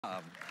Hi,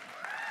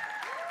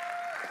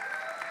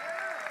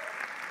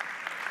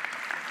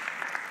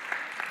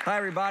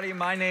 everybody.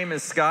 My name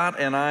is Scott,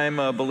 and I'm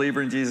a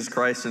believer in Jesus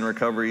Christ in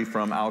recovery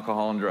from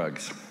alcohol and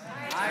drugs.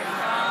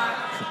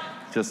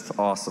 Just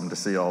awesome to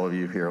see all of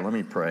you here. Let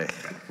me pray.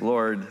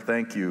 Lord,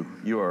 thank you.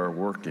 You are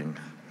working,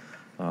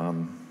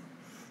 and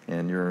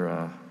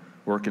you're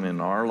working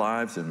in our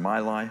lives, in my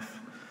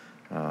life,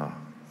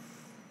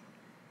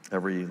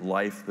 every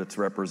life that's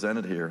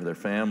represented here, their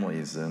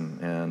families,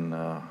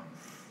 and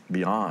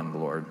beyond,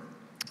 Lord.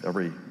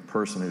 Every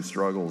person who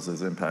struggles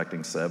is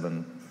impacting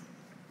 7,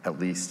 at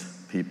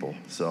least, people.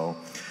 So,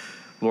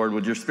 Lord,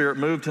 would your Spirit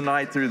move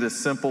tonight through this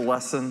simple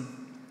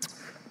lesson,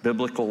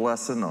 biblical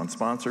lesson on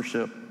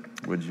sponsorship?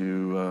 Would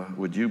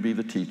you be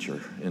the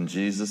teacher? In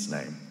Jesus'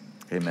 name,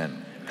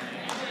 amen.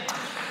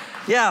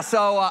 Yeah,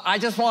 so I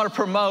just want to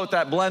promote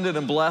that blended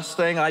and blessed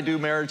thing. I do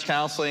marriage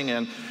counseling,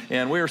 and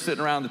we were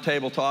sitting around the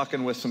table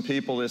talking with some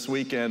people this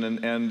weekend,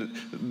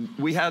 and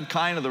we had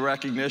kind of the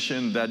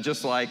recognition that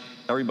just like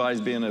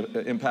everybody's being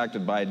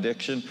impacted by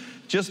addiction,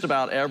 just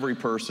about every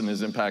person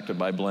is impacted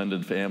by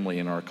blended family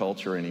in our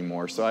culture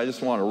anymore. So I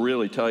just want to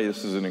really tell you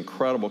this is an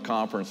incredible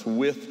conference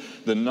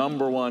with the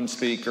 #1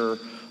 speaker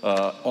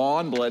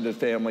on blended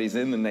families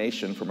in the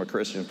nation from a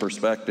Christian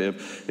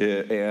perspective,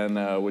 and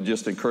would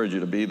just encourage you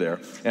to be there.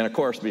 And of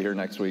course, be here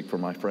next week for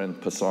my friend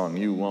Pasong.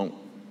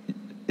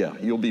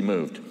 You'll be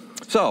moved.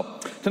 So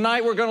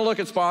tonight we're going to look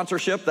at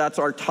sponsorship. That's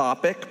our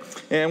topic,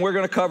 and we're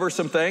going to cover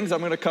some things. I'm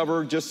going to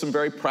cover just some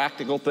very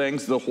practical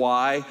things: the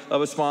why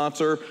of a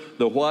sponsor,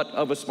 the what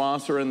of a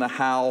sponsor, and the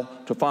how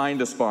to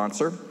find a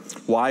sponsor.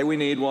 Why we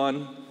need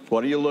one,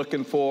 what are you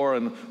looking for,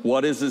 and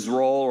what is his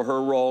role or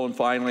her role, and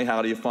finally,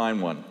 how do you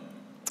find one?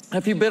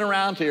 If you've been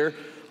around here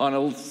on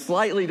a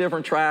slightly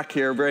different track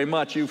here very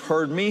much, you've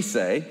heard me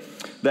say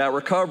that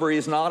recovery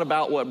is not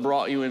about what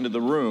brought you into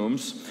the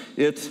rooms.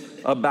 It's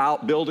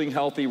about building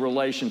healthy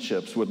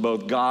relationships with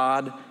both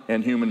God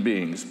and human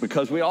beings,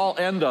 because we all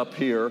end up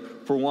here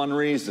for one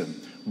reason: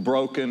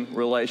 broken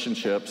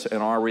relationships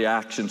and our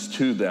reactions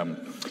to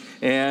them.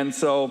 And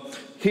so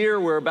here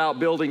we're about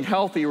building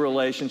healthy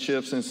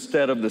relationships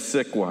instead of the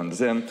sick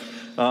ones. And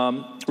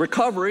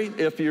recovery,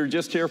 if you're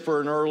just here for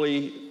an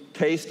early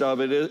taste of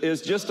it,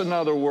 is just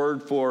another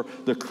word for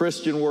the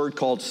Christian word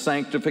called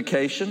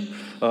sanctification,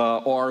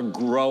 or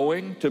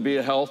growing to be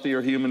a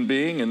healthier human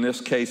being, in this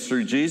case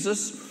through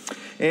Jesus.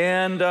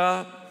 And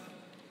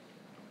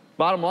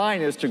bottom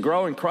line is, to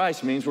grow in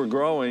Christ means we're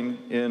growing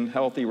in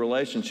healthy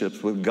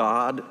relationships with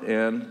God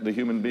and the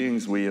human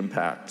beings we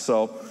impact.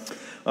 So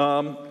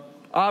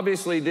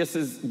obviously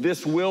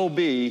this will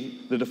be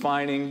the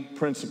defining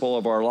principle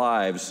of our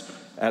lives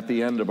at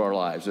the end of our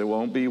lives. It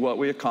won't be what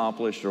we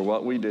accomplished or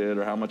what we did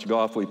or how much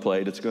golf we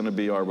played. It's going to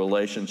be our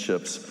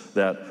relationships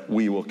that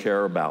we will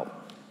care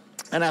about.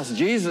 And as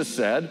Jesus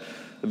said,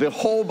 the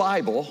whole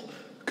Bible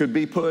could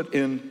be put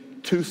in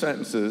 2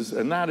 sentences,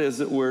 and that is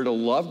that we're to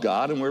love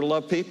God and we're to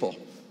love people.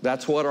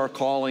 That's what our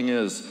calling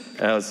is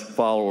as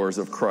followers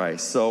of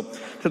Christ. So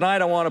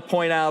tonight I want to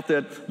point out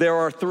that there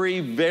are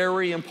 3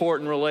 very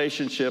important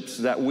relationships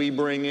that we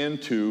bring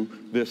into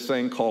this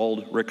thing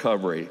called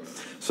recovery.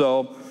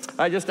 So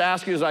I just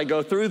ask you, as I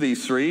go through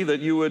these 3, that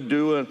you would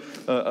do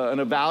an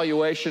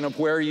evaluation of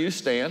where you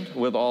stand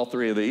with all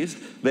 3 of these.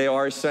 They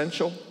are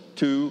essential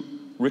to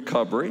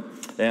recovery,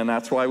 and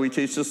that's why we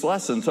teach this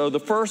lesson. So the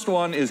first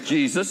one is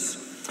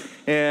Jesus.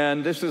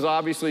 And this is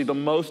obviously the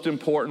most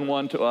important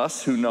one to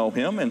us who know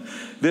him. And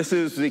this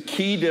is the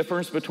key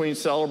difference between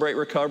Celebrate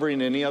Recovery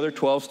and any other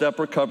 12-step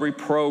recovery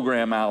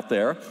program out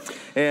there.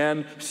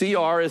 And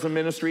CR is a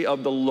ministry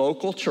of the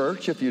local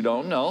church, if you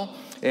don't know.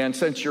 And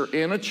since you're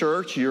in a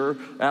church, you're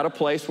at a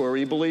place where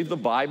we believe the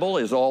Bible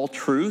is all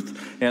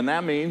truth. And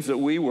that means that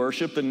we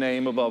worship the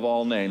name above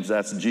all names.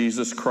 That's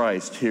Jesus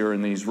Christ here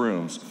in these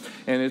rooms.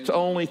 And it's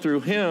only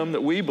through him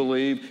that we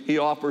believe he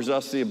offers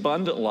us the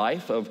abundant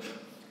life of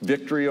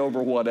victory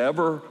over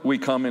whatever we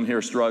come in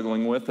here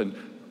struggling with, and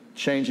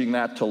changing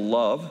that to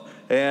love.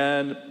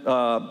 And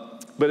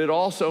but it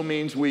also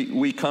means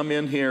we come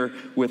in here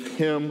with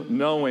him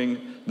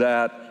knowing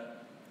that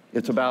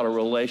it's about a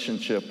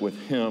relationship with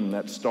him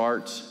that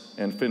starts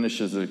and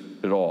finishes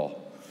it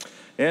all.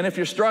 And if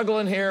you're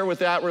struggling here with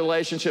that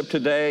relationship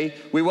today,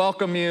 we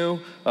welcome you.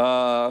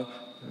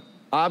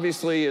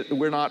 Obviously,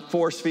 we're not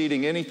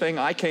force-feeding anything.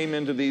 I came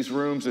into these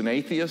rooms an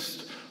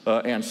atheist,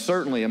 and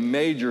certainly a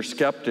major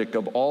skeptic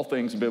of all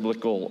things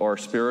biblical or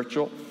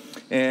spiritual.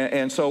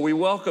 And so we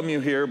welcome you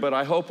here, but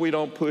I hope we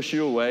don't push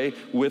you away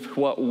with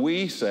what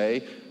we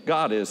say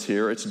God is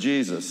here. It's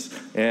Jesus.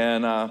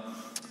 And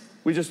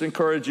we just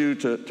encourage you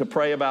to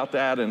pray about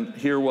that and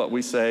hear what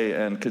we say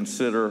and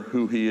consider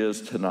who he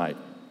is tonight.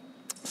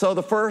 So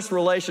the first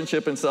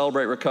relationship in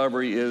Celebrate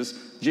Recovery is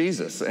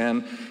Jesus,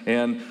 and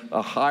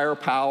a higher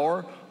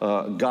power.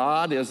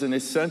 God is an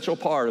essential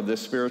part of this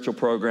spiritual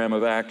program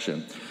of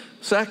action.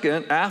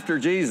 Second, after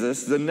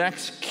Jesus, the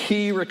next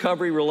key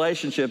recovery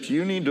relationships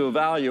you need to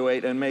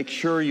evaluate and make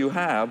sure you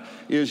have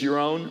is your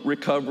own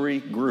recovery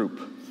group.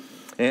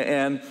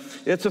 And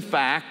it's a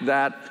fact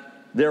that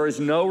there is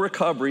no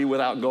recovery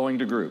without going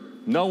to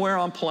group. Nowhere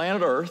on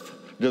planet Earth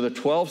do the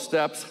 12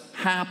 steps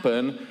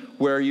happen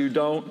where you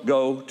don't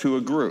go to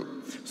a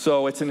group.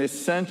 So it's an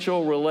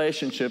essential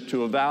relationship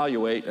to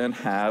evaluate and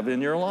have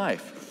in your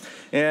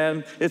life.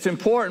 And it's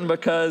important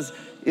because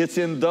it's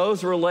in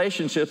those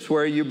relationships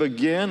where you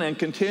begin and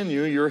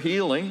continue your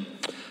healing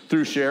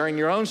through sharing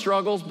your own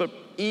struggles, but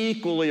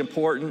equally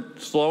important,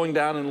 slowing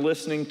down and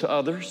listening to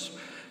others,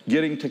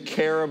 getting to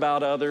care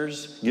about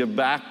others, give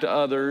back to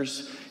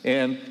others,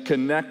 and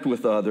connect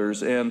with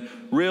others. And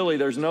really,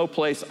 there's no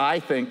place, I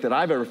think, that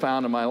I've ever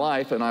found in my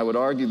life, and I would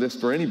argue this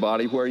for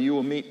anybody, where you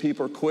will meet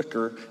people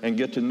quicker and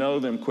get to know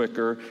them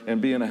quicker and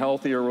be in a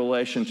healthier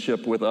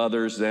relationship with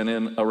others than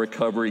in a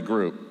recovery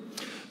group.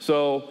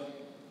 So,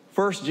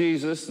 first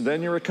Jesus,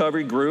 then your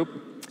recovery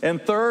group, and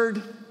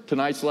third,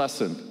 tonight's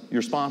lesson,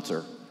 your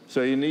sponsor.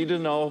 So you need to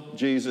know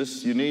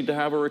Jesus, you need to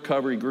have a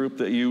recovery group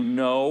that you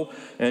know,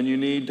 and you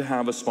need to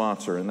have a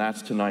sponsor, and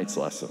that's tonight's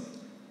lesson.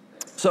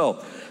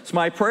 So, it's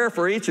my prayer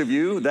for each of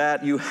you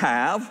that you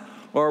have,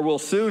 or will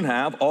soon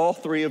have, all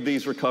three of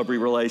these recovery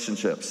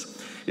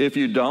relationships. If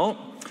you don't,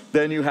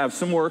 then you have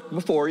some work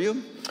before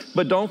you,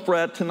 but don't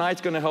fret,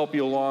 tonight's gonna help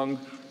you along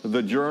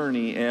the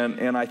journey,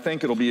 and I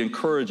think it'll be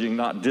encouraging,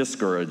 not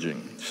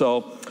discouraging.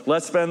 So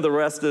let's spend the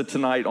rest of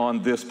tonight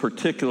on this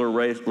particular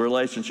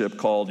relationship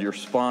called your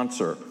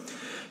sponsor.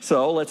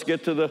 So let's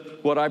get to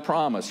what I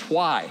promised.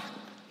 Why?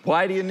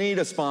 Why do you need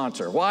a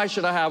sponsor? Why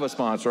should I have a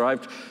sponsor?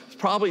 It's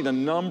probably the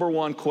number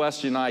one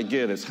question I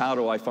get is, how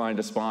do I find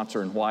a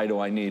sponsor and why do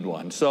I need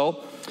one?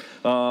 So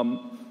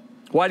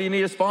why do you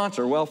need a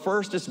sponsor? Well,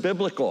 first, it's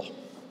biblical.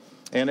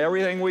 And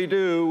everything we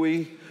do,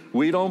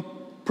 we don't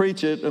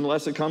preach it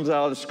unless it comes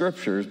out of the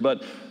scriptures,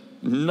 but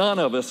none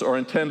of us are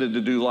intended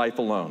to do life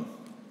alone.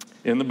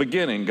 In the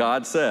beginning,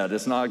 God said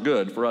it's not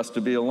good for us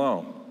to be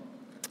alone.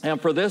 And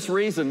for this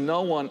reason,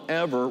 no one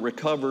ever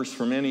recovers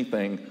from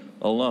anything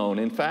alone.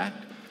 In fact,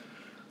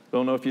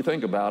 don't know if you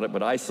think about it,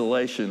 but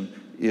isolation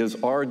is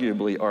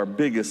arguably our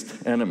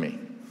biggest enemy.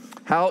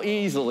 How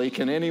easily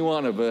can any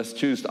one of us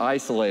choose to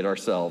isolate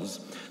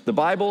ourselves? The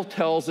Bible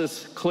tells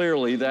us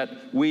clearly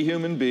that we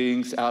human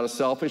beings, out of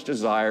selfish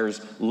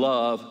desires,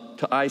 love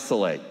to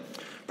isolate.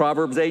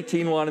 Proverbs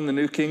 18:1 in the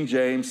New King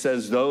James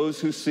says, those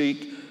who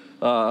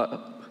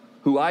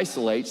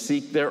isolate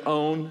seek their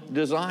own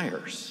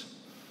desires.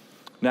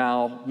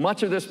 Now,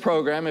 much of this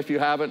program, if you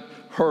haven't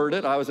heard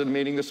it, I was at a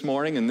meeting this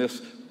morning and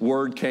this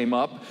word came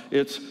up.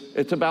 It's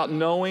about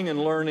knowing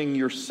and learning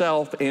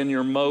yourself and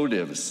your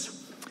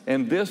motives.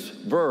 And this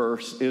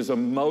verse is a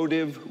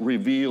motive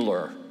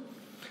revealer.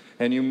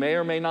 And you may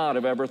or may not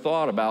have ever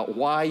thought about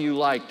why you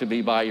like to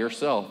be by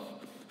yourself.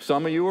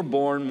 Some of you were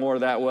born more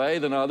that way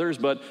than others,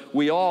 but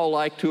we all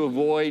like to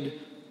avoid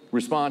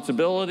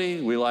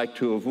responsibility. We like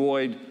to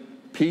avoid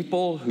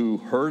people who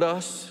hurt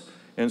us.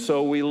 And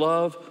so we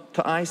love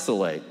to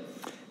isolate.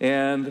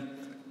 And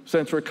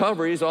since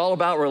recovery is all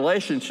about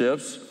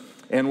relationships,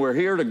 and we're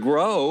here to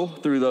grow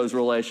through those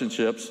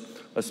relationships,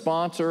 a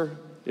sponsor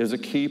is a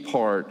key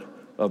part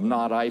of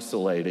not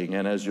isolating.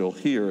 And as you'll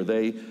hear,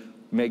 they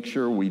make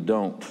sure we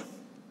don't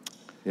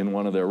in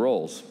one of their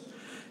roles.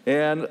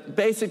 And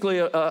basically,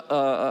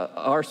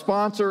 our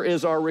sponsor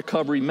is our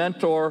recovery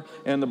mentor,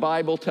 and the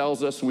Bible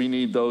tells us we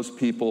need those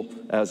people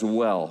as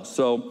well.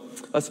 So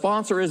a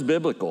sponsor is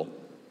biblical,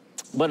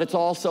 but it's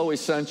also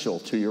essential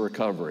to your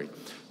recovery.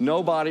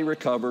 Nobody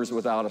recovers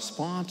without a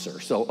sponsor.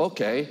 So,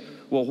 okay,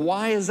 well,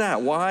 why is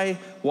that?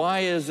 Why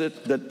is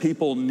it that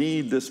people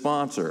need this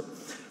sponsor?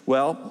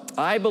 Well,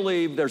 I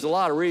believe there's a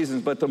lot of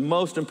reasons, but the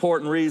most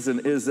important reason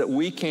is that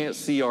we can't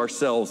see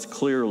ourselves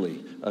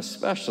clearly,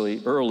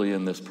 especially early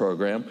in this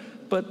program,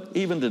 but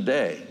even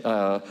today.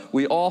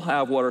 We all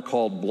have what are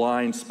called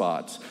blind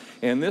spots.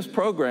 And this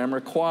program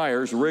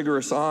requires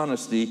rigorous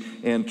honesty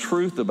and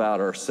truth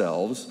about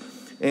ourselves.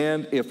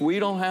 And if we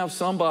don't have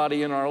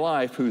somebody in our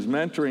life who's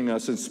mentoring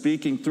us and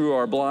speaking through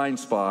our blind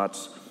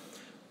spots,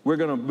 we're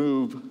going to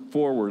move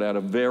forward at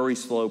a very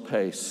slow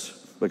pace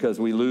because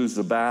we lose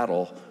the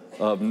battle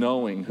of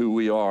knowing who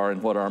we are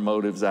and what our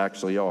motives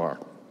actually are.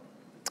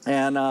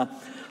 And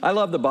I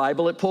love the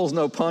Bible. It pulls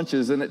no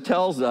punches, and it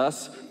tells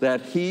us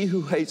that he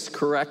who hates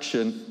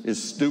correction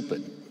is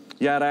stupid.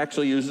 Yeah, it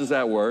actually uses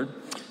that word.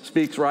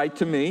 Speaks right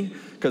to me,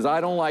 because I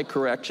don't like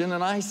correction,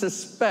 and I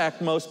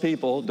suspect most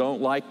people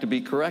don't like to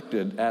be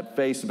corrected at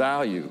face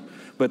value.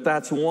 But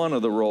that's one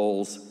of the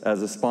roles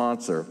as a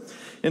sponsor.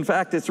 In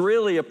fact, it's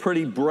really a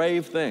pretty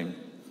brave thing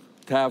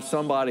to have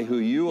somebody who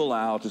you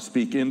allow to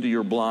speak into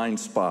your blind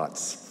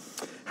spots.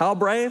 How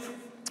brave?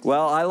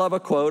 Well, I love a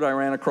quote I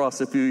ran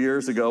across a few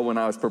years ago when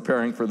I was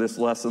preparing for this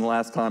lesson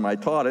last time I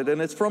taught it,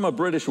 and it's from a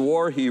British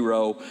war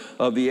hero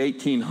of the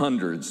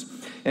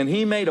 1800s. And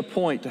he made a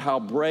point to how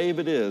brave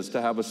it is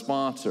to have a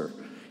sponsor.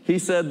 He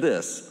said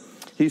this,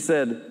 he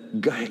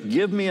said,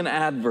 give me an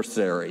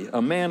adversary,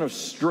 a man of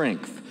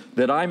strength,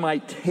 that I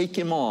might take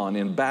him on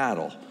in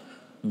battle.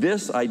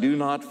 This I do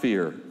not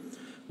fear,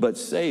 but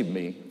save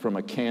me from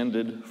a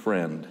candid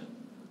friend.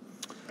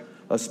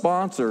 A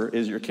sponsor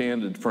is your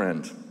candid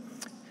friend,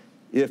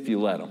 if you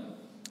let him.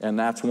 And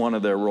that's one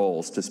of their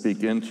roles, to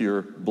speak into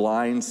your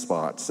blind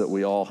spots that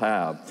we all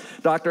have.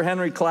 Dr.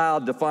 Henry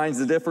Cloud defines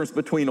the difference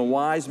between a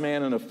wise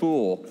man and a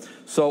fool,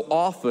 so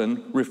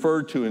often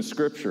referred to in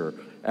Scripture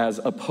as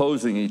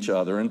opposing each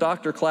other. And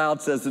Dr.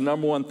 Cloud says the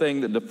number one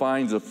thing that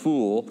defines a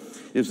fool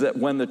is that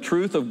when the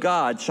truth of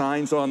God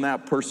shines on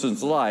that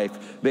person's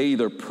life, they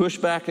either push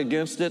back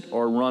against it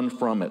or run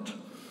from it.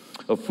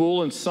 A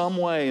fool in some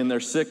way in their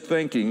sick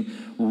thinking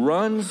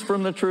runs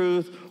from the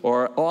truth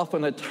or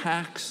often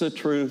attacks the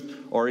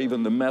truth or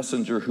even the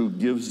messenger who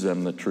gives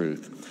them the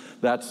truth.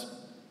 That's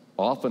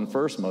often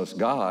first most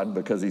God,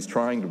 because he's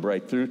trying to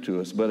break through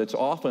to us, but it's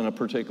often a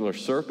particular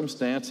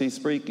circumstance he's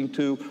speaking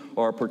to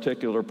or a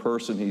particular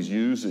person he's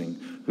using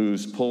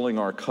who's pulling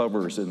our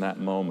covers in that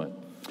moment.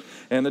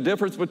 And the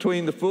difference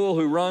between the fool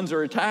who runs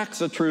or attacks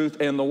the truth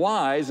and the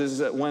wise is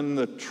that when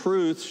the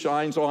truth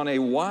shines on a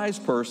wise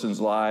person's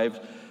life,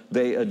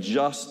 they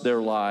adjust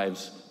their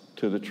lives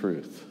to the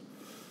truth.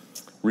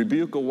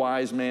 Rebuke a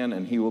wise man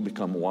and he will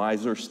become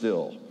wiser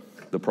still,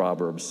 the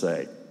Proverbs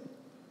say.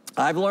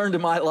 I've learned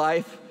in my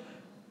life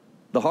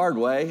the hard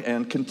way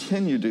and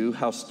continue to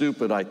how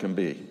stupid I can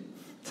be.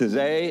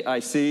 Today I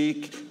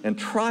seek and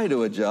try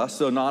to adjust,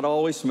 though not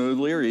always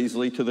smoothly or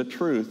easily, to the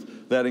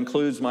truth that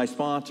includes my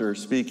sponsor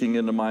speaking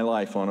into my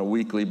life on a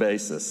weekly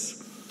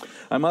basis.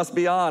 I must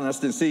be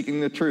honest in seeking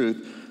the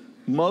truth.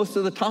 Most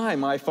of the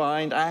time I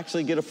find I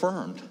actually get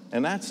affirmed,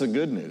 and that's the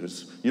good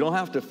news. You don't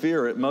have to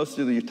fear it. Most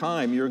of the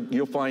time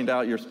you'll find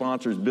out your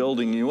sponsor's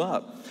building you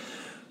up.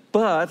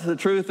 But the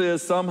truth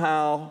is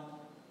somehow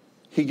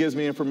he gives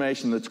me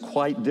information that's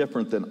quite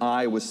different than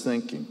I was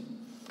thinking,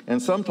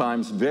 and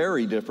sometimes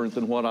very different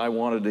than what I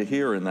wanted to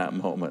hear in that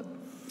moment.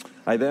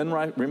 I then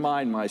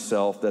remind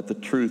myself that the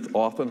truth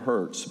often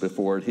hurts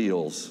before it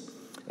heals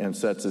and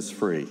sets us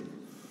free.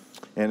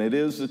 And it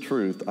is the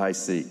truth I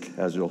seek,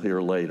 as you'll hear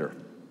later.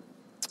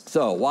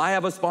 So, why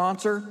have a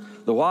sponsor?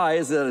 The why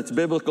is that it's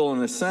biblical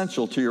and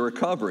essential to your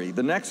recovery.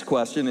 The next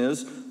question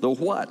is the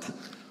what.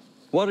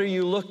 What are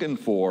you looking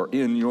for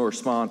in your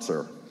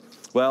sponsor?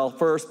 Well,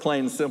 first,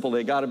 plain and simple,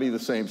 they got to be the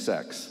same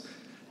sex.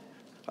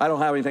 I don't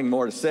have anything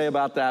more to say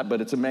about that,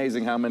 but it's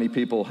amazing how many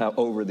people have,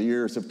 over the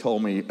years, have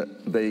told me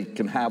they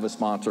can have a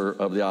sponsor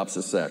of the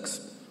opposite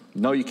sex.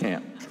 No, you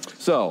can't.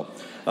 So,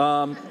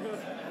 the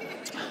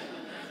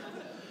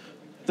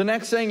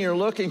next thing you're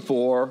looking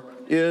for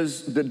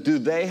is do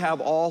they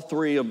have all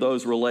three of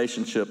those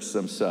relationships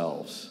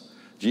themselves?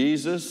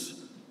 Jesus,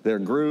 their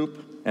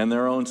group, and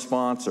their own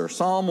sponsor.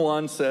 Psalm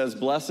 1 says,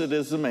 "Blessed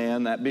is the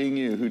man," that being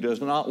you, "who does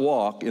not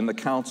walk in the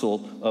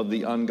counsel of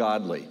the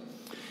ungodly."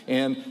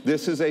 And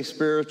this is a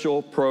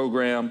spiritual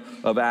program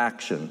of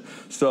action.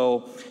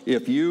 So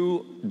if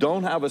you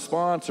don't have a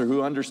sponsor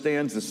who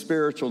understands the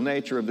spiritual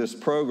nature of this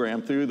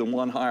program through the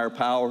one higher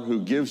power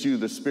who gives you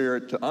the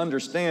spirit to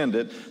understand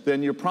it,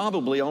 then you're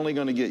probably only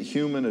going to get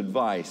human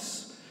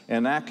advice,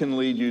 and that can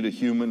lead you to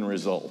human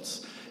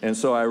results. And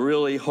so I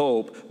really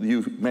hope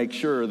you make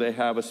sure they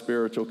have a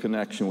spiritual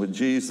connection with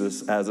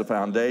Jesus as a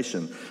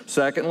foundation.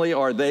 Secondly,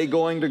 are they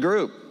going to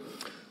group?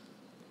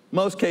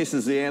 Most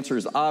cases, the answer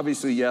is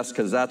obviously yes,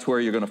 because that's where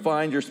you're going to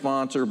find your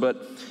sponsor.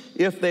 But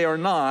if they are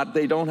not,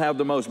 they don't have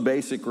the most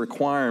basic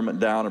requirement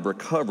down of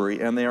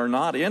recovery, and they are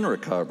not in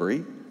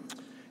recovery.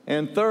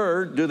 And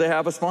third, do they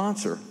have a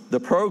sponsor?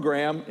 The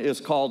program is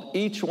called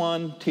Each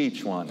One,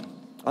 Teach One.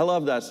 I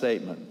love that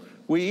statement.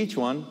 We each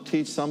one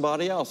teach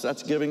somebody else.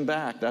 That's giving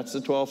back. That's the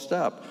 12th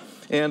step.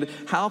 And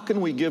how can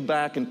we give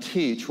back and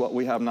teach what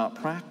we have not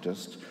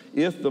practiced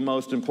if the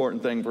most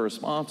important thing for a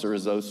sponsor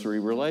is those three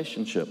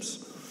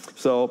relationships?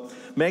 So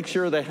make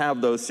sure they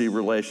have those three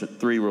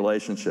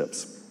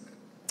relationships.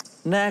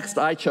 Next,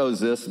 I chose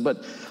this,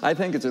 but I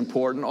think it's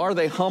important. Are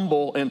they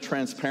humble and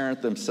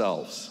transparent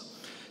themselves?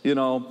 You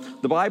know,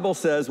 the Bible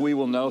says we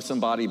will know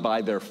somebody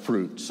by their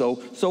fruit. So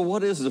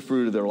what is the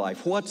fruit of their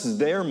life? What's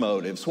their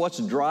motives? What's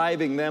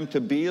driving them to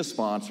be a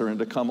sponsor and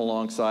to come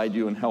alongside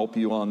you and help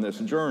you on this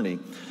journey?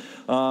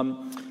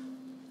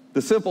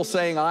 The simple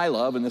saying I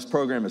love, and this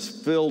program is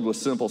filled with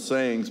simple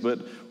sayings, but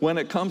when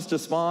it comes to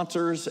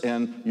sponsors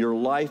and your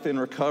life in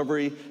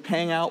recovery,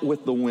 hang out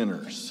with the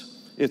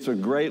winners. It's a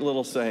great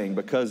little saying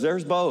because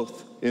there's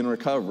both in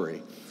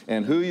recovery.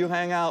 And who you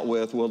hang out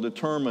with will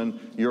determine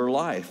your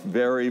life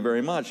very,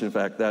 very much. In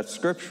fact, that's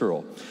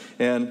scriptural.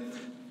 And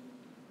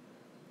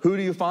who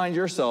do you find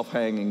yourself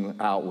hanging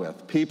out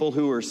with? People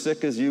who are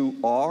sick as you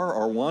are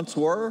or once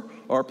were,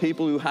 or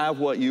people who have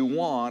what you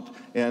want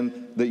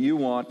and that you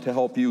want to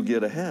help you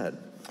get ahead?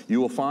 You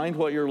will find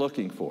what you're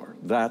looking for,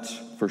 that's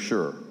for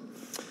sure.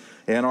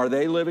 And are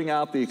they living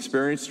out the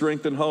experience,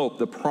 strength, and hope,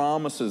 the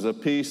promises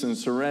of peace and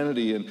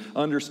serenity and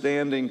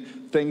understanding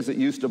things that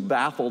used to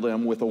baffle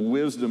them with a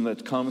wisdom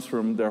that comes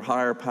from their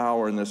higher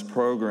power in this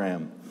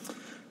program?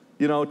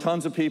 You know,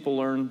 tons of people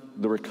learn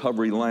the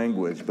recovery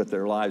language, but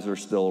their lives are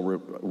still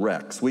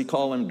wrecks. We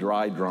call them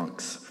dry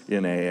drunks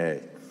in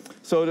AA.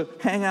 So to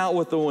hang out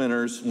with the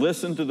winners,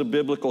 listen to the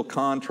biblical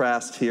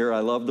contrast here.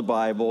 I love the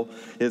Bible.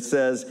 It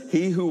says,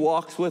 "He who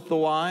walks with the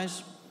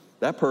wise,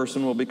 that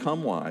person will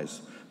become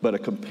wise, but a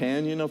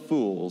companion of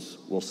fools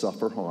will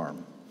suffer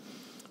harm."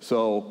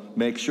 So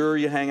make sure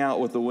you hang out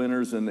with the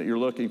winners and that you're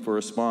looking for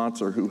a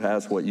sponsor who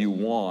has what you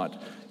want,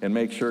 and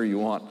make sure you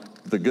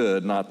want the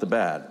good, not the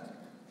bad.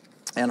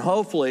 And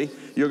hopefully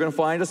you're going to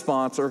find a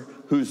sponsor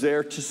who's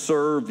there to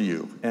serve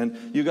you. And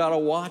you got to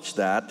watch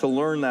that to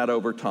learn that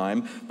over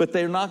time. But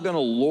they're not going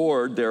to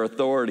lord their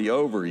authority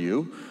over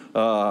you.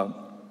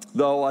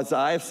 Though, as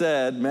I've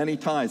said many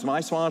times, my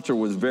sponsor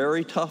was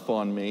very tough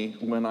on me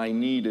when I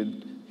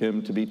needed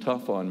him to be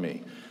tough on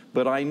me.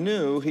 But I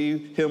knew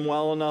him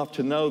well enough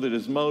to know that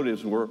his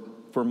motives were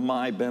for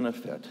my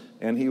benefit.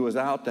 And he was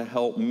out to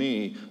help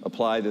me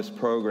apply this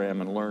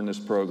program and learn this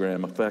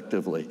program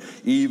effectively,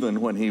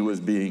 even when he was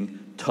being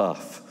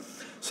tough.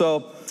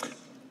 So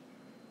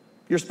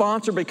your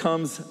sponsor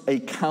becomes a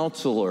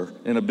counselor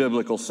in a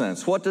biblical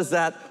sense. What does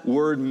that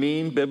word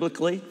mean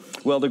biblically?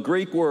 Well, the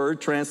Greek word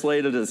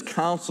translated as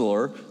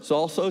counselor is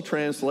also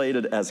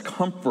translated as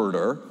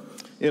comforter.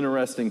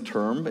 Interesting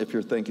term if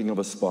you're thinking of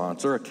a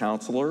sponsor, a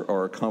counselor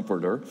or a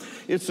comforter.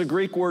 It's the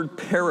Greek word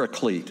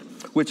paraclete,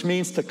 which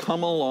means to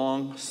come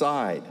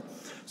alongside.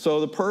 So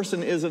the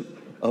person isn't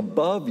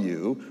above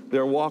you,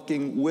 they're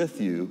walking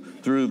with you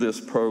through this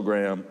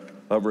program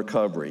of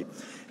recovery.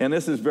 And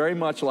this is very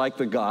much like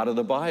the God of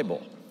the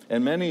Bible.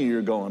 And many of you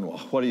are going, well,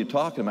 what are you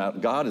talking about?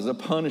 God is a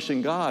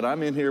punishing God.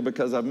 I'm in here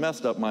because I've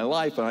messed up my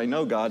life and I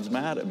know God's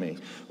mad at me.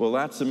 Well,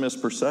 that's a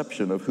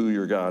misperception of who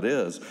your God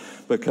is,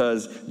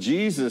 because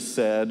Jesus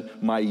said,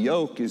 my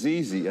yoke is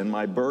easy and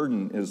my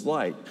burden is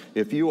light.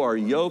 If you are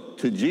yoked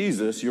to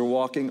Jesus, you're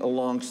walking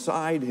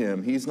alongside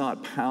him. He's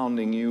not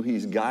pounding you,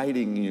 he's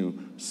guiding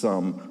you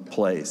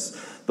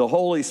someplace. The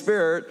Holy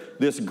Spirit,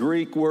 this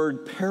Greek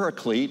word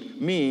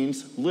paraclete,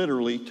 means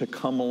literally to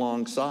come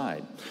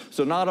alongside.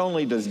 So not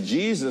only does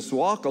Jesus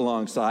walk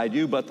alongside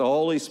you, but the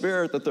Holy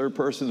Spirit, the third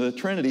person of the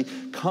Trinity,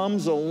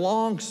 comes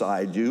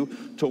alongside you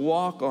to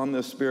walk on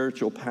this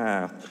spiritual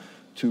path,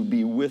 to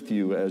be with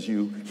you as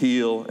you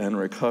heal and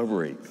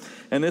recovery.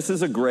 And this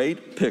is a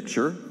great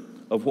picture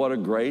of what a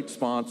great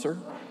sponsor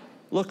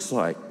looks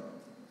like.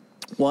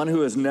 One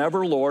who is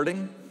never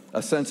lording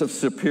a sense of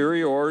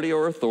superiority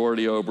or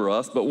authority over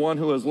us, but one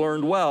who has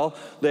learned well,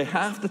 they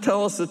have to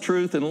tell us the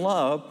truth in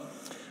love,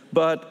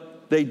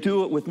 but they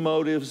do it with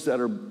motives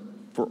that are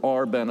for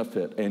our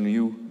benefit, and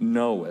you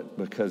know it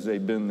because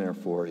they've been there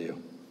for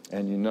you,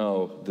 and you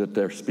know that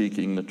they're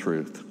speaking the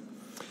truth.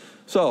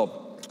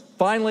 So,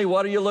 finally,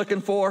 what are you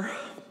looking for?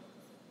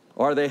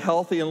 Are they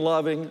healthy and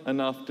loving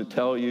enough to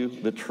tell you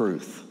the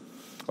truth?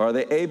 Are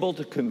they able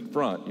to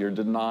confront your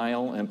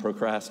denial and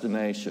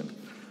procrastination?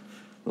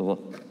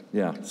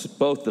 Yeah, it's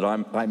both that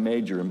I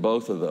major in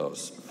both of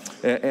those.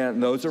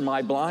 And those are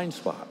my blind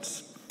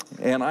spots.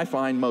 And I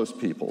find most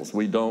people's,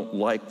 we don't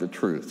like the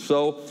truth.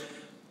 So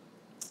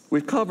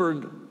we've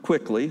covered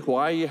quickly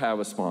why you have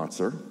a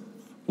sponsor,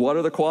 what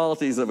are the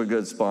qualities of a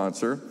good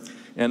sponsor,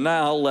 and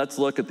now let's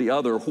look at the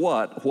other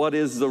what. What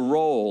is the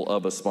role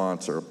of a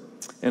sponsor?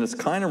 And it's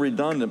kind of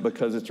redundant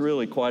because it's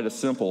really quite a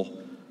simple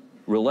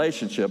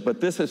relationship, but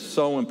this is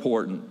so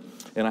important,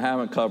 and I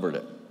haven't covered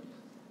it.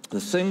 The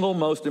single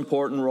most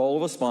important role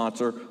of a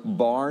sponsor,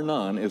 bar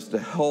none, is to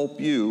help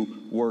you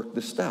work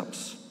the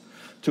steps,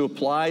 to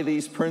apply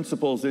these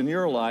principles in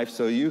your life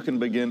so you can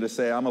begin to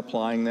say, I'm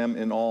applying them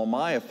in all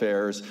my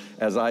affairs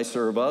as I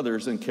serve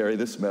others and carry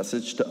this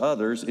message to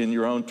others in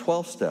your own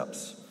 12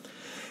 steps.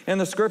 And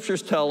the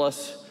scriptures tell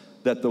us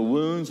that the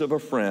wounds of a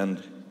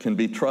friend can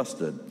be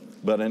trusted,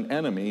 but an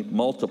enemy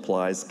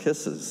multiplies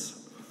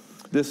kisses.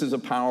 This is a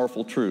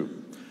powerful truth.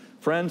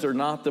 Friends are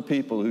not the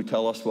people who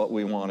tell us what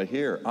we want to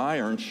hear.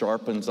 Iron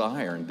sharpens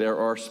iron. There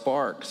are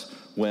sparks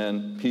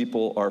when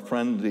people are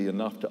friendly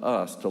enough to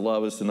us, to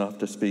love us enough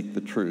to speak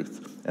the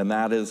truth. And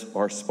that is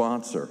our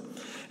sponsor.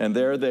 And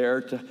they're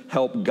there to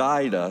help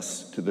guide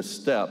us to the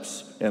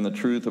steps and the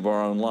truth of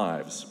our own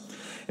lives.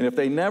 And if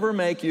they never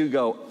make you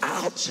go,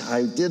 ouch,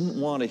 I didn't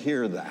want to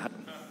hear that,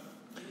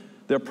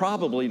 they're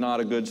probably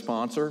not a good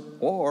sponsor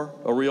or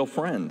a real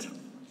friend.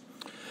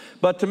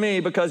 But to me,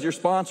 because your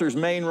sponsor's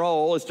main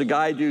role is to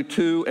guide you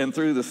to and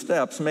through the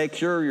steps, make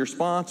sure your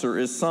sponsor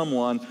is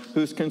someone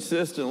who's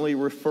consistently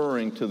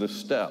referring to the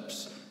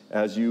steps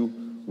as you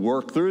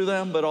work through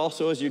them, but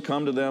also as you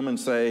come to them and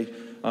say,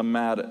 I'm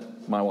mad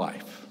at my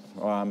wife,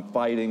 or I'm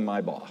fighting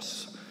my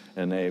boss.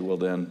 And they will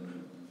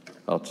then,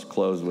 I'll just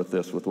close with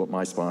this, with what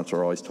my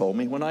sponsor always told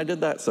me when I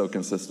did that so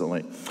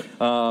consistently.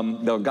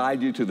 They'll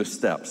guide you to the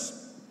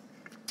steps.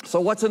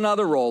 So what's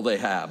another role they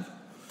have?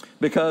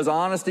 Because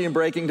honesty and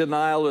breaking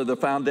denial are the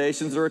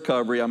foundations of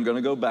recovery, I'm going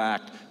to go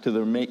back to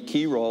the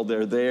key role.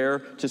 They're there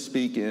to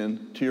speak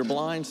in to your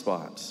blind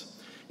spots.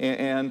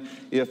 And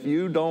if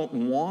you don't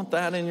want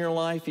that in your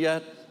life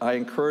yet, I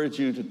encourage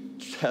you to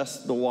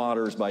test the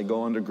waters by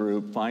going to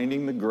group,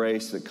 finding the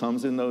grace that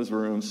comes in those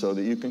rooms so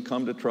that you can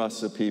come to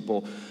trust the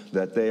people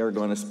that they are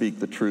going to speak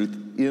the truth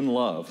in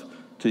love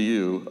to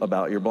you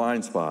about your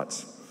blind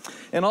spots.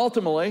 And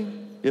ultimately,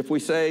 if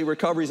we say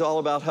recovery is all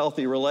about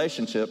healthy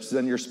relationships,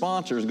 then your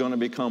sponsor is going to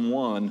become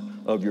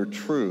one of your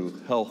true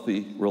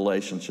healthy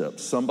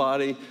relationships.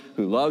 Somebody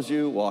who loves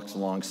you, walks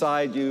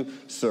alongside you,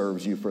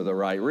 serves you for the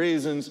right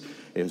reasons,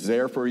 is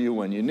there for you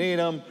when you need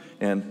them,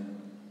 and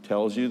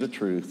tells you the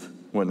truth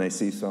when they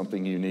see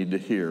something you need to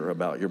hear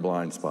about your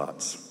blind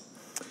spots.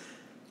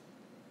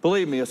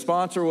 Believe me, a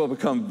sponsor will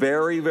become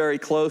very, very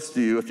close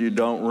to you if you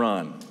don't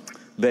run.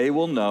 They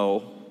will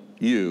know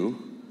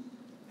you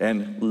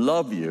and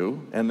love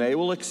you, and they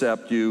will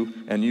accept you,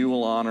 and you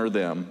will honor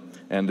them.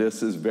 And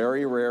this is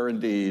very rare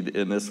indeed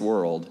in this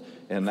world,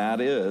 and that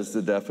is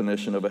the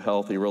definition of a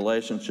healthy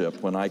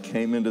relationship. When I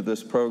came into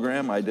this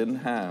program, I didn't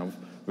have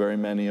very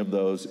many of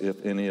those,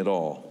 if any at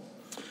all.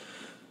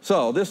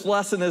 So this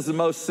lesson is the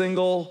most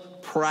single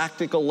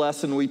practical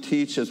lesson we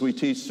teach as we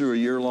teach through a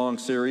year-long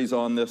series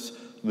on this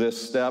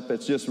step.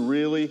 It's just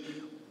really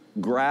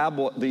grab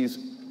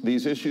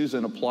these issues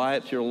and apply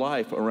it to your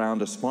life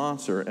around a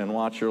sponsor and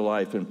watch your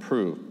life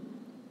improve.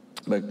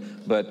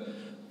 But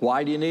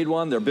why do you need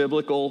one? They're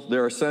biblical,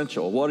 they're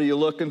essential. What are you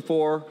looking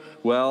for?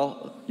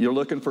 Well, you're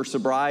looking for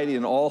sobriety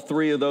in all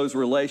three of those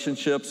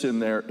relationships in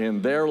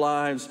their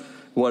lives.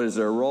 What is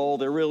their role?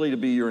 They're really to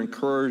be your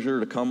encourager,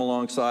 to come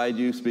alongside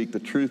you, speak the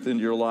truth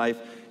into your life,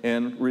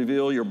 and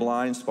reveal your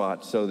blind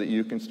spots so that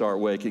you can start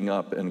waking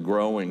up and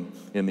growing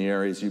in the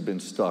areas you've been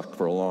stuck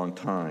for a long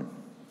time.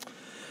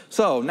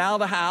 So now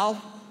the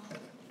how.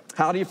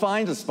 How do you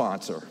find a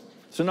sponsor?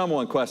 It's the number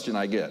one question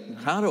I get.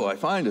 How do I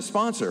find a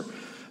sponsor?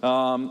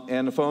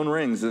 And the phone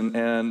rings,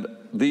 and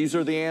these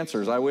are the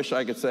answers. I wish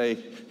I could say,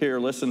 here,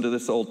 listen to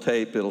this old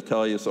tape. It'll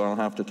tell you so I don't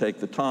have to take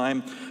the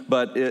time.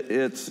 But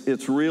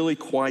it's really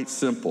quite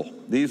simple.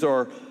 These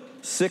are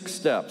 6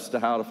 steps to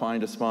how to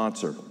find a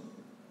sponsor.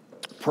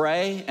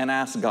 Pray and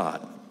ask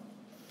God.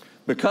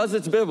 Because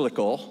it's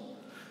biblical,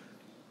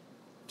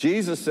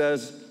 Jesus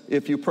says,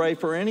 if you pray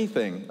for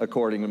anything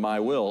according to my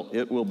will,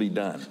 it will be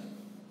done.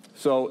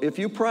 So if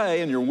you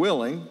pray and you're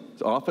willing,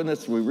 often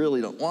we really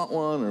don't want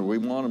one, or we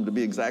want them to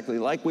be exactly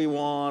like we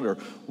want, or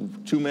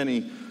too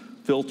many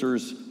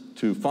filters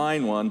to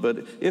find one.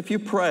 But if you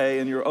pray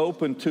and you're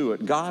open to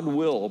it, God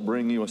will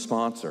bring you a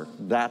sponsor.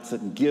 That's a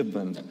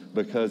given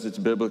because it's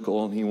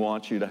biblical and he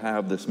wants you to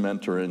have this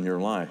mentor in your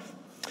life.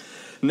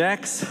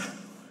 Next,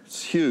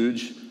 it's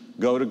huge,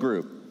 go to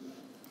group.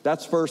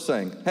 That's first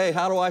thing. Hey,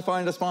 how do I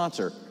find a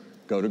sponsor?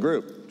 Go to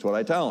group. That's what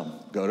I tell them.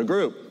 Go to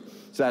group.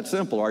 It's that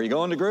simple. Are you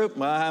going to group?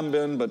 Well, I haven't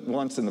been but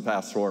once in the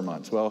past 4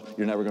 months. Well,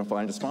 you're never going to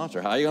find a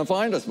sponsor. How are you going to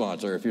find a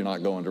sponsor if you're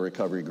not going to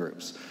recovery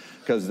groups?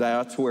 Because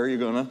that's where you're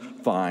going to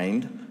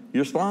find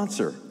your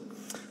sponsor.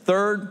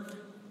 Third,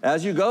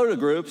 as you go to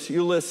groups,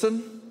 you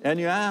listen and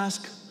you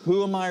ask,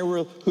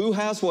 who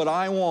has what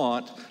I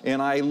want,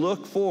 and I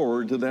look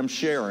forward to them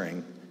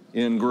sharing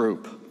in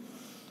group.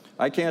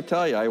 I can't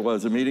tell you, I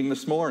was at a meeting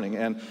this morning,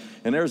 and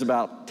there's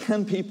about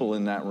 10 people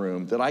in that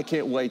room that I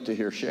can't wait to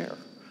hear share.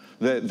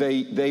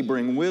 They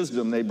bring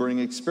wisdom, they bring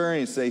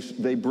experience,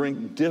 they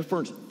bring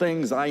different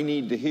things I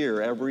need to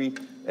hear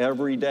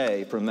every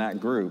day from that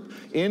group.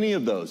 Any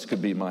of those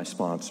could be my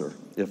sponsor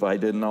if I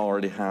didn't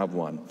already have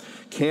one.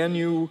 Can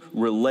you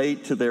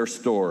relate to their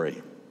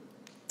story?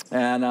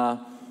 And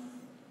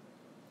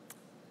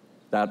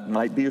that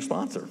might be your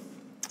sponsor.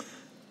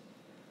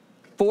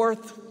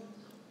 Fourth,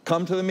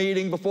 come to the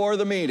meeting before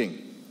the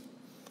meeting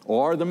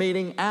or the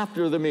meeting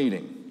after the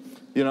meeting.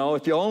 You know,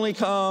 if you only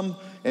come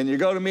and you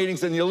go to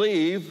meetings and you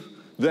leave,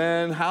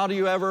 then how do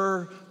you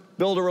ever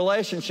build a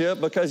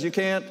relationship? Because you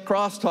can't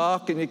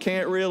crosstalk and you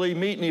can't really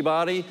meet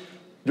anybody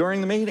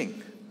during the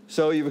meeting.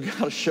 So you've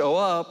got to show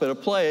up at a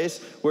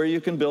place where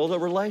you can build a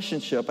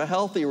relationship, a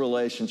healthy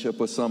relationship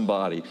with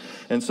somebody.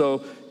 And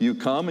so you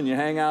come and you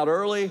hang out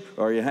early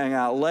or you hang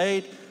out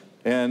late,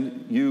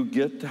 and you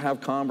get to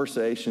have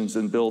conversations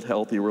and build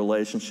healthy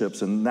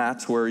relationships, and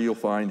that's where you'll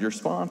find your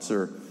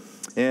sponsor.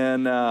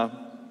 And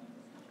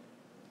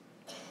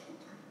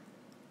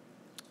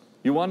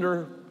you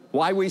wonder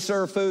why we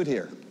serve food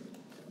here.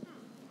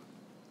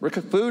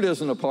 Food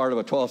isn't a part of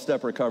a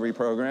 12-step recovery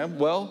program.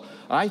 Well,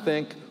 I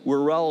think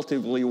we're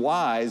relatively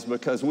wise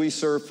because we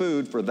serve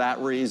food for that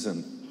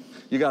reason.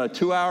 You got a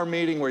 2-hour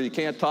meeting where you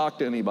can't talk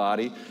to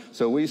anybody,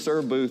 so we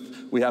serve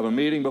booth. We have a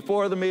meeting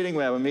before the meeting,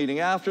 we have a meeting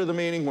after the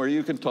meeting where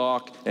you can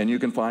talk and you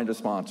can find a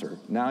sponsor.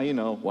 Now you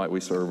know why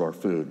we serve our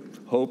food.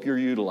 Hope you're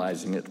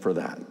utilizing it for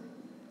that.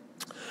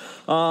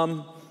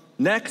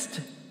 Next,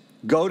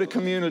 go to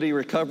community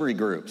recovery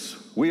groups.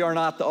 We are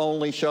not the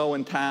only show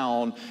in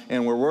town,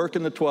 and we're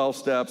working the 12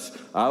 steps.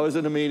 I was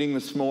at a meeting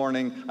this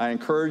morning. I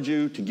encourage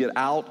you to get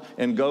out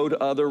and go to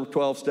other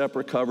 12-step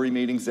recovery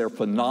meetings. They're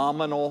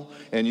phenomenal,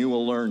 and you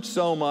will learn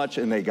so much,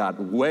 and they got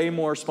way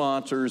more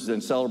sponsors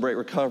than Celebrate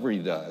Recovery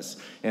does.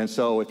 And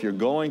so if you're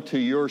going to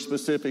your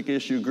specific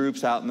issue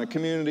groups out in the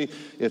community,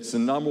 it's the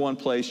number one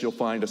place you'll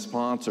find a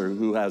sponsor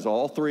who has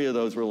all 3 of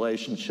those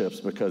relationships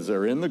because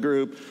they're in the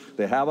group,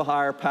 they have a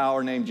higher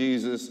power named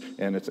Jesus,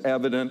 and it's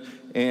evident,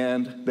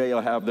 and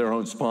they'll have their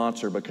own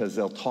sponsor because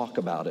they'll talk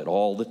about it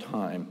all the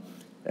time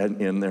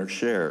and in their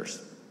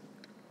shares.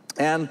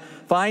 And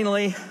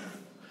finally,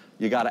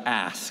 you got to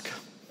ask.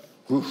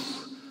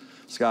 Oof.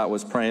 Scott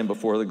was praying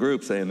before the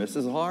group saying, this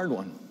is a hard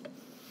one.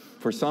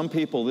 For some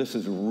people, this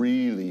is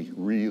really,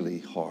 really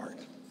hard.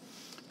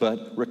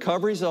 But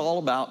recovery is all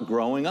about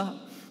growing up.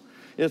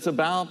 It's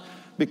about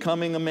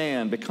becoming a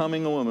man,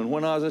 becoming a woman.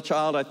 When I was a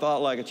child, I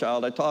thought like a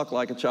child, I talked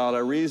like a child, I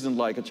reasoned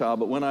like a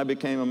child, but when I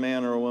became a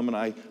man or a woman,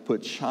 I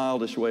put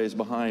childish ways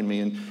behind me.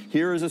 And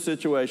here is a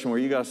situation where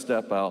you got to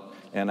step out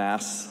and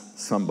ask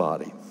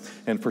somebody.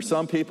 And for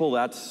some people,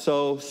 that's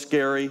so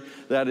scary.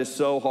 That is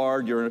so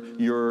hard.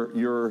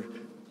 You're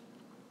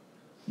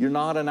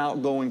not an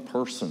outgoing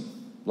person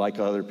like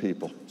other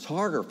people. It's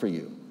harder for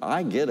you.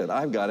 I get it.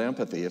 I've got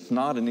empathy. It's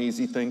not an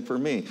easy thing for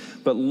me.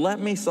 But let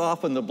me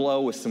soften the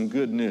blow with some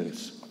good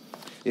news.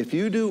 If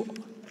you do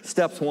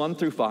steps 1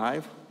 through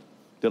 5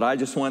 that I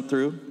just went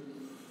through,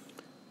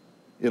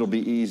 it'll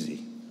be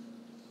easy.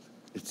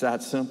 It's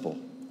that simple.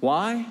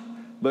 Why?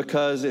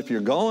 Because if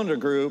you're going to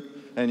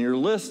group and you're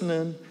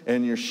listening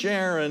and you're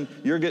sharing,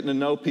 you're getting to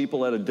know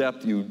people at a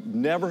depth you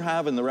never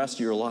have in the rest of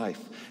your life.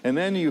 And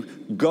then you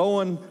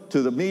going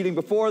to the meeting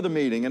before the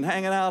meeting and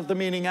hanging out at the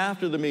meeting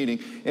after the meeting,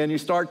 and you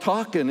start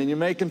talking and you're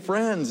making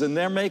friends and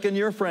they're making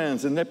your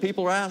friends, and that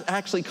people are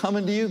actually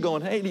coming to you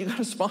going, hey, do you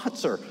got a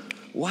sponsor?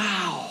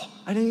 Wow,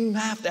 I didn't even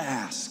have to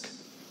ask.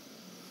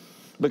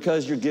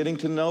 Because you're getting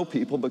to know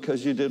people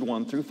because you did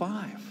 1 through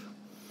 5.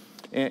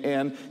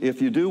 And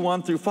if you do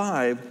 1 through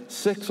 5,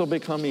 6 will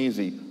become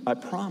easy, I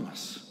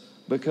promise.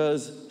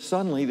 Because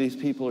suddenly these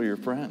people are your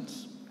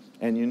friends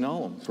and you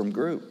know them from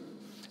group.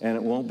 And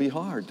it won't be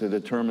hard to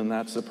determine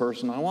that's the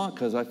person I want,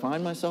 because I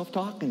find myself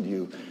talking to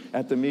you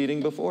at the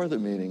meeting before the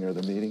meeting or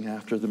the meeting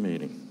after the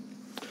meeting.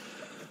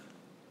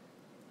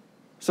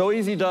 So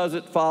easy does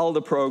it. Follow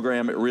the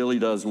program. It really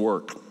does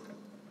work.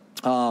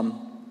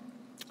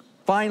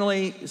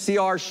 Finally,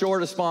 CR is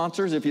short of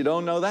sponsors. If you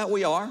don't know that,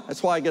 we are.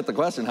 That's why I get the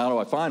question, how do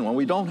I find one?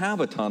 We don't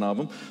have a ton of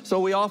them. So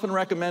we often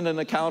recommend an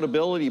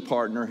accountability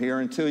partner here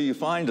until you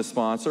find a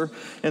sponsor.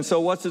 And so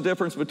what's the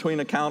difference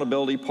between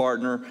accountability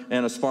partner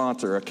and a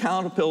sponsor?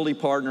 Accountability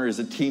partner is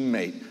a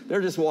teammate.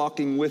 They're just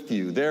walking with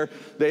you.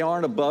 They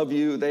aren't above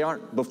you. They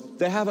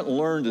haven't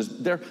learned.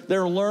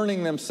 They're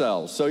learning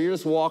themselves. So you're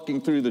just walking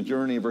through the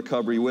journey of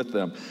recovery with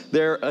them.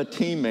 They're a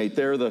teammate.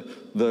 They're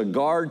the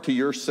guard to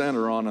your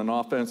center on an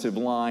offensive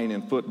line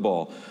in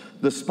football.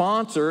 The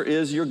sponsor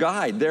is your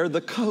guide. They're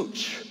the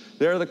coach.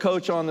 They're the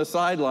coach on the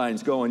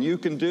sidelines going, you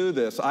can do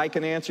this. I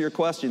can answer your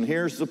question.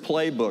 Here's the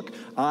playbook.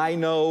 I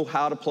know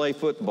how to play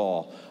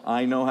football.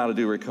 I know how to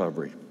do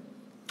recovery.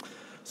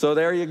 So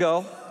there you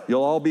go.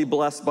 You'll all be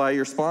blessed by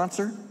your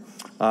sponsor.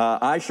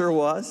 I sure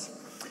was.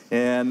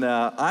 And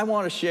I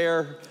want to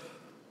share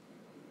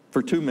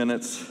for 2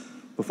 minutes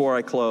before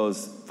I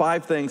close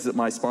 5 things that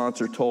my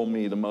sponsor told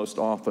me the most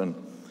often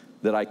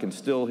that I can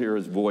still hear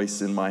his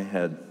voice in my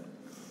head.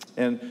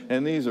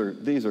 And these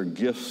are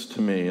gifts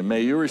to me. And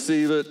may you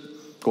receive it,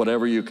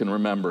 whatever you can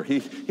remember.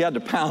 He had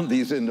to pound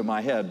these into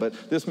my head,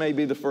 but this may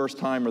be the first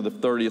time or the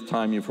 30th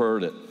time you've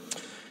heard it.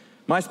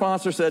 My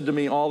sponsor said to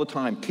me all the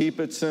time, keep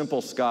it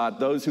simple, Scott.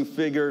 Those who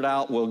figure it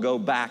out will go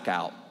back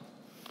out.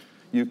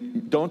 You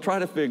don't try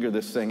to figure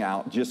this thing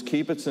out. Just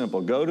keep it simple.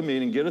 Go to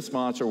meeting, get a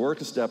sponsor, work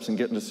the steps, and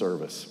get into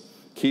service.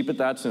 Keep it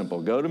that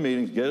simple. Go to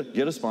meetings,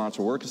 get a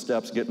sponsor, work the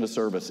steps, get into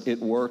service. It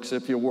works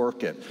if you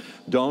work it.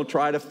 Don't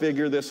try to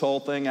figure this whole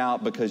thing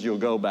out, because you'll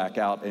go back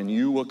out and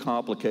you will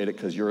complicate it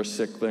because you're a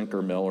sick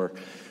thinker, Miller.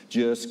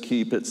 Just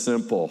keep it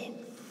simple.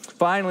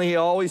 Finally, he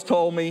always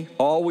told me,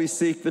 always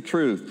seek the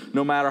truth,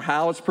 no matter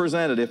how it's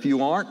presented. If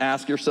you aren't,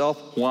 ask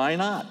yourself, why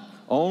not?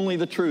 Only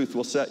the truth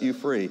will set you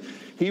free.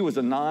 He was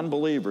a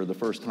non-believer the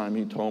first time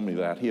he told me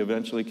that. He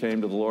eventually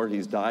came to the Lord.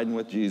 He's died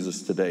with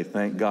Jesus today,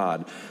 thank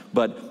God.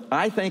 But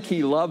I think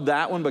he loved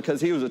that one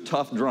because he was a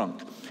tough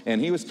drunk. And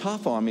he was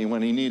tough on me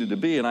when he needed to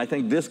be. And I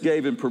think this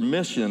gave him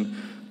permission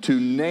to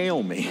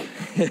nail me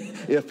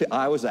if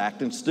I was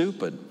acting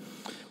stupid.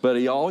 But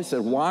he always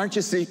said, why aren't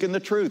you seeking the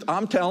truth?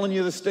 I'm telling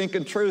you the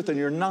stinking truth and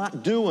you're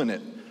not doing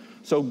it.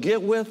 So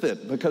get with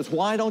it, because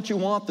why don't you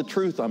want the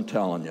truth I'm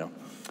telling you?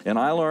 And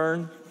I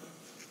learned,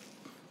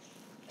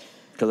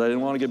 because I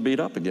didn't want to get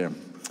beat up again.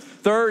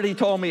 Third, he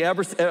told me, I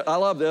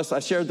love this, I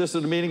shared this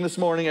at a meeting this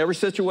morning, every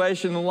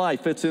situation in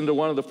life fits into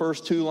one of the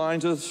first 2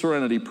 lines of the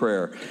Serenity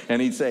Prayer.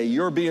 And he'd say,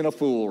 you're being a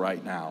fool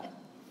right now.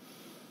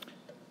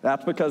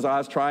 That's because I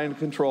was trying to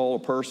control a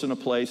person, a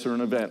place, or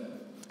an event.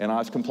 And I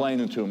was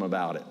complaining to him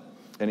about it.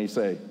 And he'd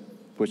say,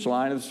 which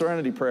line of the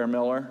Serenity Prayer,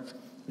 Miller?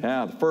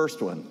 Yeah, the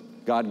first one.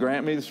 God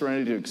grant me the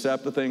serenity to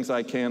accept the things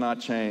I cannot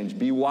change.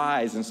 Be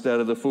wise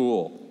instead of the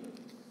fool.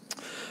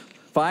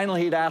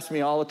 Finally, he'd ask me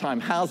all the time,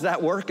 how's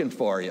that working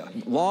for you?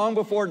 Long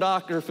before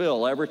Dr.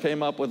 Phil ever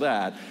came up with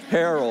that,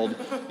 Harold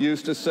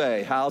used to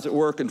say, how's it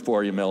working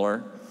for you,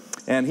 Miller?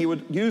 And he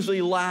would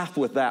usually laugh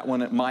with that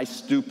one at my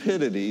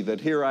stupidity, that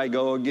here I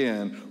go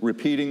again,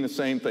 repeating the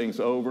same things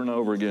over and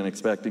over again,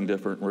 expecting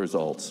different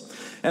results.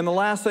 And the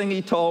last thing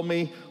he told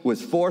me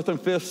was 4th and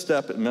 5th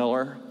step at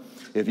Miller.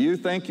 If you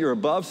think you're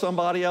above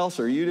somebody else,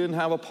 or you didn't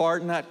have a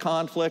part in that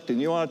conflict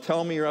and you want to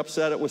tell me you're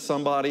upset with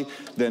somebody,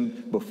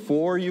 then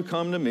before you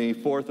come to me,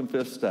 4th and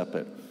 5th step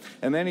it.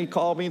 And then he'd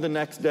call me the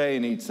next day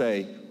and he'd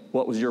say,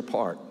 what was your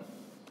part?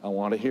 I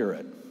want to hear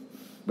it,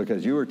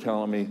 because you were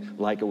telling me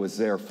like it was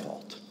their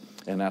fault.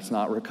 And that's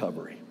not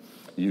recovery.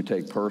 You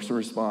take personal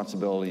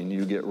responsibility and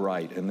you get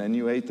right. And then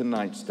you 8th and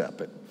 9th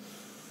step it.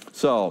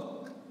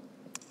 So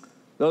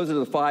those are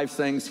the 5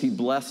 things he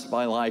blessed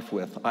my life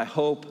with. I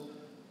hope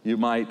you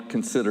might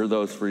consider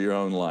those for your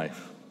own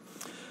life.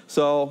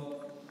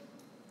 So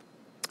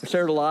I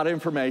shared a lot of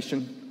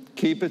information.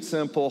 Keep it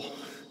simple,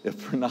 if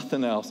for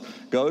nothing else.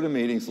 Go to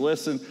meetings,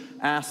 listen,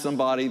 ask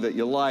somebody that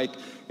you like,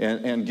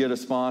 and get a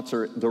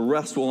sponsor. The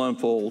rest will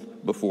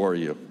unfold before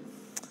you.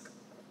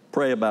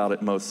 Pray about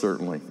it, most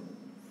certainly.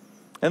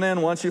 And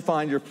then once you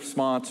find your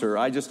sponsor,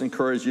 I just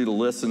encourage you to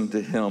listen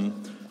to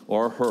him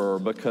or her,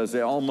 because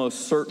they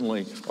almost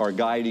certainly are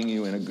guiding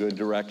you in a good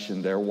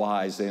direction. They're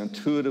wise. They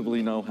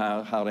intuitively know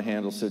how to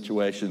handle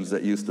situations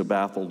that used to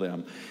baffle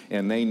them,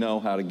 and they know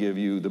how to give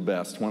you the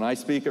best. When I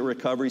speak at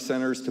recovery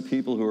centers to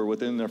people who are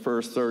within their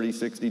first 30,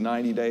 60,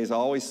 90 days, I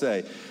always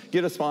say,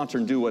 get a sponsor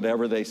and do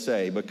whatever they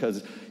say,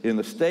 because in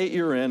the state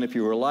you're in, if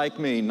you were like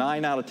me,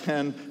 9 out of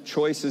 10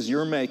 choices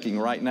you're making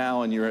right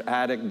now in your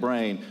addict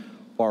brain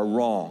are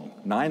wrong.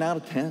 9 out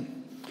of 10.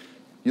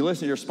 You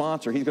listen to your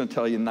sponsor, he's going to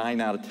tell you 9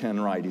 out of 10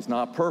 right. He's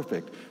not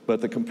perfect,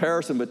 but the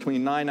comparison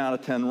between 9 out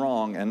of 10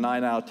 wrong and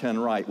 9 out of 10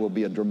 right will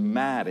be a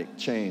dramatic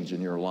change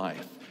in your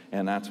life.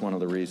 And that's one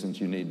of the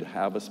reasons you need to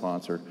have a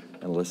sponsor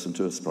and listen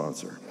to a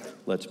sponsor.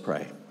 Let's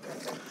pray.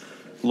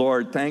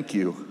 Lord, thank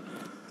you.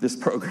 This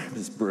program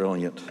is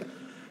brilliant.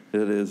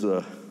 It is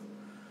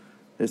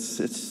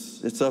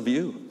it's of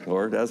you,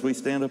 Lord. As we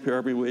stand up here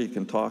every week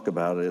and talk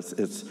about it,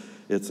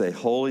 it's a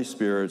Holy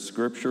Spirit,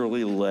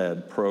 scripturally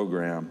led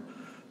program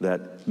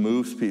that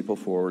moves people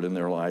forward in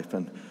their life.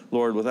 And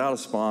Lord, without a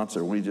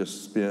sponsor, we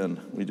just spin.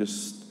 We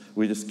just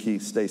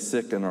stay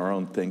sick in our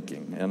own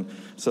thinking. And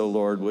so,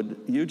 Lord, would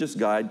you just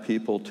guide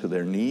people to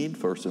their need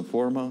first and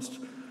foremost?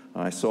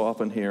 I so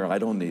often hear, I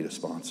don't need a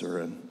sponsor,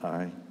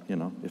 and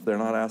if they're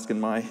not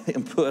asking my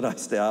input, I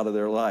stay out of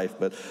their life.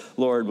 But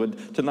Lord,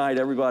 would tonight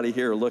everybody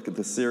here look at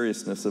the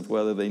seriousness of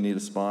whether they need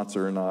a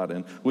sponsor or not,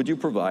 and would you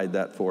provide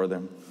that for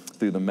them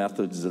through the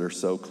methods that are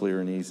so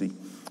clear and easy?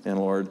 And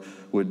Lord,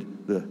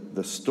 would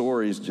the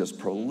stories just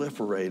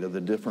proliferate of the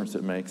difference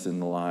it makes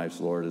in the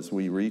lives, Lord, as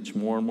we reach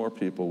more and more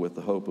people with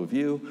the hope of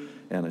you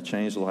and a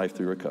changed life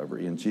through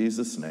recovery. In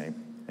Jesus' name,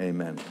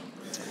 amen.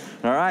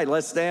 All right,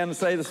 let's stand and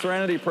say the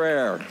Serenity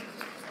Prayer.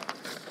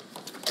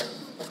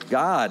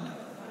 God,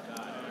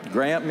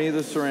 grant me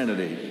the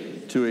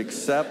serenity to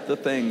accept the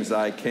things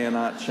I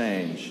cannot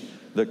change,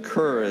 the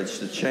courage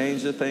to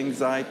change the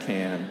things I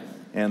can,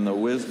 and the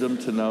wisdom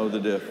to know the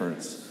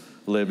difference.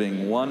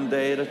 Living one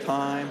day at a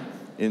time,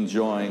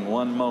 enjoying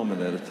one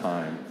moment at a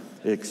time,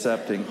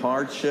 accepting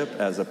hardship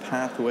as a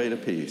pathway to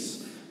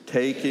peace,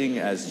 taking,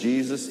 as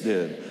Jesus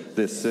did,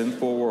 this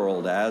sinful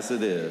world as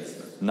it is,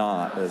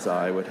 not as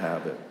I would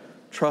have it,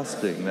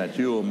 trusting that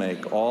you will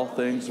make all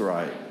things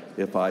right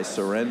if I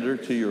surrender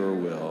to your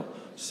will,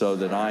 so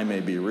that I may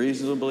be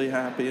reasonably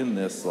happy in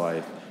this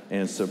life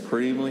and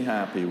supremely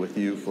happy with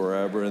you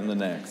forever in the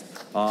next.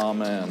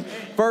 Amen.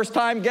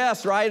 First-time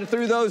guests right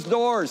through those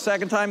doors.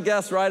 Second-time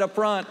guests right up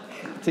front.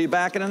 See you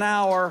back in an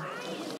hour.